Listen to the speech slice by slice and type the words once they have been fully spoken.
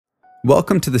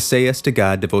Welcome to the Say Yes to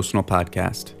God devotional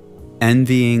podcast,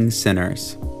 Envying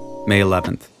Sinners, May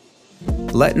 11th.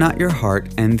 Let not your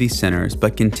heart envy sinners,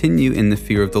 but continue in the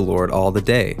fear of the Lord all the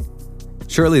day.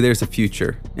 Surely there's a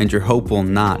future, and your hope will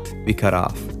not be cut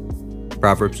off.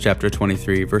 Proverbs chapter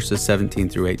 23, verses 17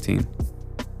 through 18.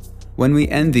 When we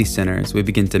envy sinners, we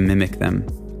begin to mimic them.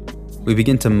 We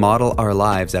begin to model our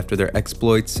lives after their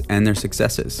exploits and their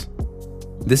successes.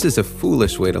 This is a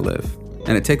foolish way to live,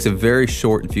 and it takes a very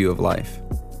short view of life.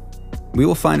 We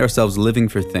will find ourselves living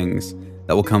for things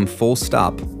that will come full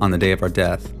stop on the day of our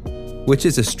death, which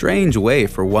is a strange way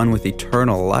for one with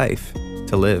eternal life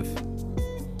to live.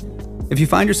 If you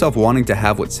find yourself wanting to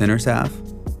have what sinners have,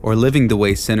 or living the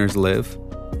way sinners live,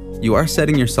 you are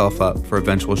setting yourself up for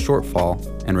eventual shortfall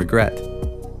and regret.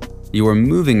 You are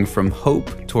moving from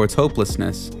hope towards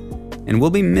hopelessness, and will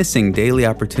be missing daily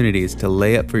opportunities to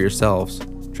lay up for yourselves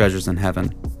treasures in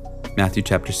heaven. Matthew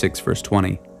chapter 6, verse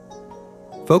 20.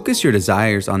 Focus your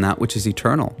desires on that which is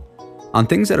eternal, on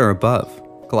things that are above.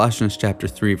 Colossians chapter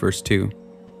 3, verse 2.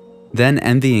 Then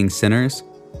envying sinners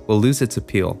will lose its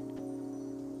appeal.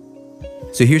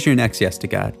 So here's your next yes to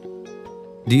God.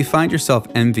 Do you find yourself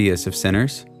envious of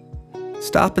sinners?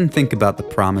 Stop and think about the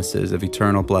promises of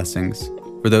eternal blessings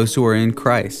for those who are in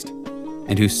Christ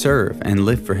and who serve and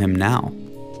live for Him now.